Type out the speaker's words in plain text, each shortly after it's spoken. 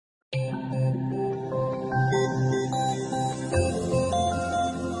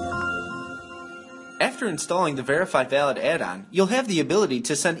After installing the Verify Valid add-on, you'll have the ability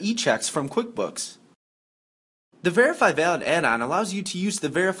to send eChecks from QuickBooks. The Verify Valid add-on allows you to use the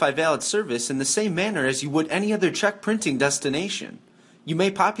Verify Valid service in the same manner as you would any other check printing destination. You may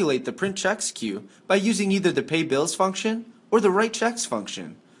populate the Print Checks queue by using either the Pay Bills function or the Write Checks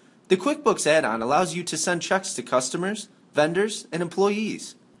function. The QuickBooks add-on allows you to send checks to customers, vendors, and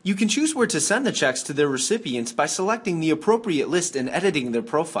employees. You can choose where to send the checks to their recipients by selecting the appropriate list and editing their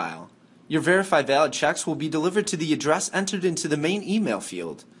profile. Your Verify Valid checks will be delivered to the address entered into the main email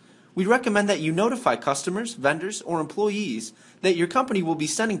field. We recommend that you notify customers, vendors, or employees that your company will be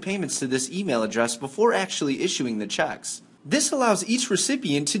sending payments to this email address before actually issuing the checks. This allows each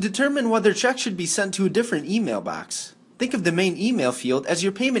recipient to determine whether checks should be sent to a different email box. Think of the main email field as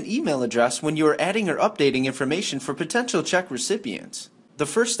your payment email address when you are adding or updating information for potential check recipients. The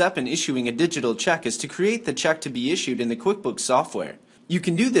first step in issuing a digital check is to create the check to be issued in the QuickBooks software. You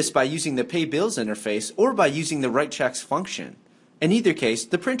can do this by using the Pay Bills interface or by using the Write Checks function. In either case,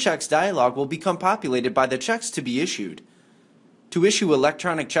 the Print Checks dialog will become populated by the checks to be issued. To issue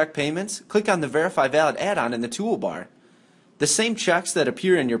electronic check payments, click on the Verify Valid add-on in the toolbar. The same checks that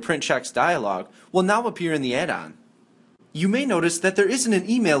appear in your Print Checks dialog will now appear in the add-on. You may notice that there isn't an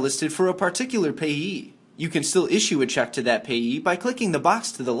email listed for a particular payee. You can still issue a check to that payee by clicking the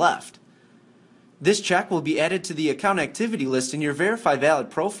box to the left. This check will be added to the account activity list in your Verify Valid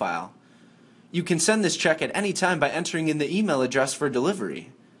profile. You can send this check at any time by entering in the email address for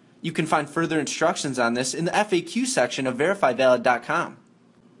delivery. You can find further instructions on this in the FAQ section of verifyvalid.com.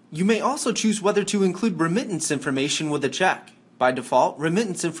 You may also choose whether to include remittance information with a check. By default,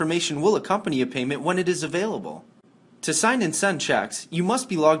 remittance information will accompany a payment when it is available. To sign and send checks, you must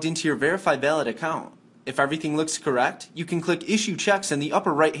be logged into your Verify Valid account. If everything looks correct, you can click Issue Checks in the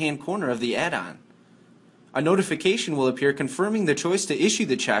upper right-hand corner of the add-on. A notification will appear confirming the choice to issue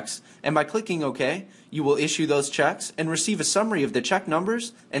the checks, and by clicking OK, you will issue those checks and receive a summary of the check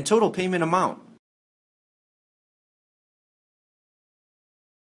numbers and total payment amount.